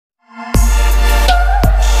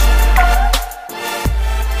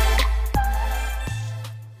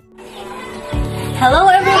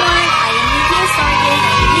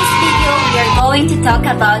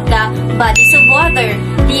about the bodies of water,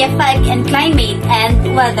 the effect and climate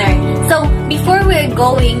and weather. So before we're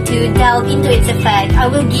going to delve into its effect, I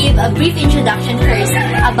will give a brief introduction first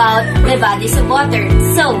about the bodies of water.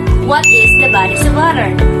 So what is the bodies of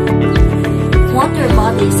water? Water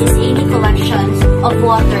bodies is any collection of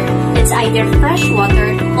water. It's either fresh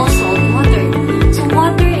water or salt water. So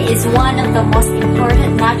water is one of the most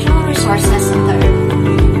important natural resources on the earth.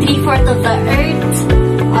 3/4 of the earth's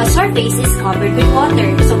surface is covered with water.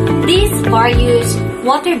 So these various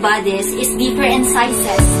water bodies is different in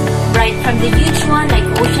sizes, right from the huge one like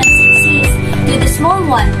oceans and seas to the small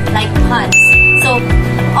one like ponds. So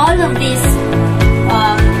all of these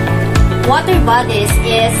water bodies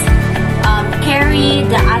is carry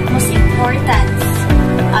the utmost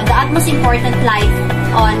important life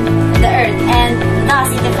on the earth, and thus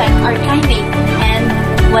it affects our climate and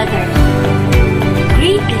weather.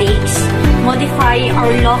 Great Lakes modify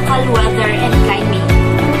our local weather and climate.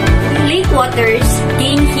 Lake waters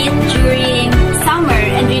gain heat during summer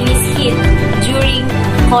and release heat during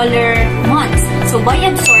colder months. So by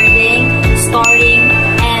absorbing, storing,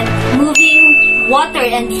 and moving water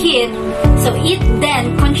and heat, so it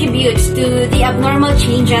then contributes to the abnormal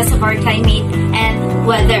changes of our climate and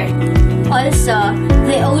weather. Also,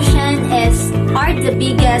 the ocean are the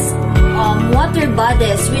biggest water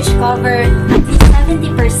bodies, which cover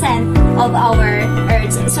 70% of our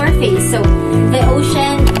Earth's surface. So the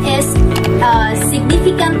ocean is a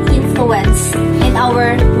significant influence in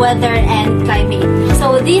our weather and climate.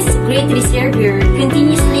 So this great reservoir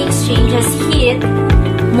continuously exchanges heat,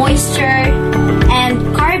 moisture, and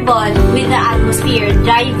carbon with the atmosphere,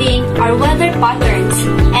 driving our weather patterns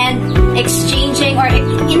and exchanging or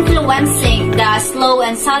influencing the slow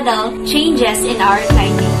and subtle changes in our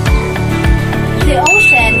climate. The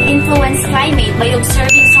ocean influences climate by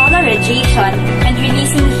observing solar radiation and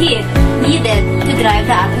releasing heat needed to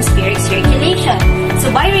drive the atmospheric circulation.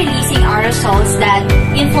 So by releasing aerosols that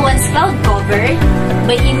influence cloud cover,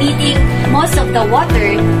 by emitting most of the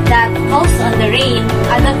water that falls on the rain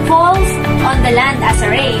and that falls on the land as a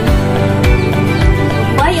rain,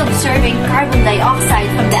 by observing carbon dioxide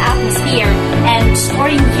from the atmosphere and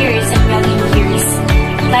storing years and melting years,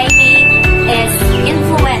 climate is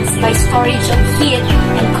influenced by storage of heat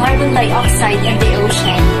and carbon dioxide in the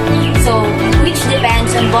ocean, so which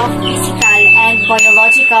depends on both physical and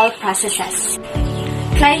biological processes.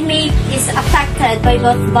 Climate is affected by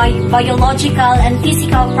both biological and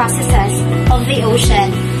physical processes of the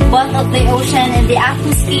ocean. Both of the ocean and the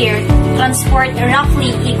atmosphere transport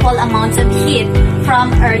roughly equal amounts of heat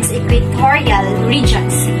from Earth's equatorial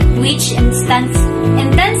regions, which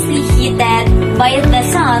intensely heated by the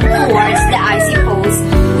sun towards the icy poles,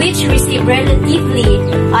 which receive relatively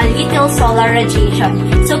little solar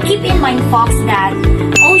radiation. So keep in mind, folks, that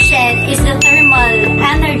ocean is the thermal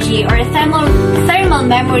energy or thermal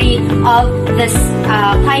memory of this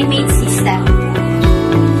climate system.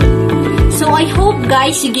 So I hope,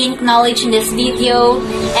 guys, you gained knowledge in this video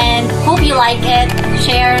and hope you like it.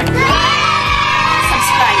 Share.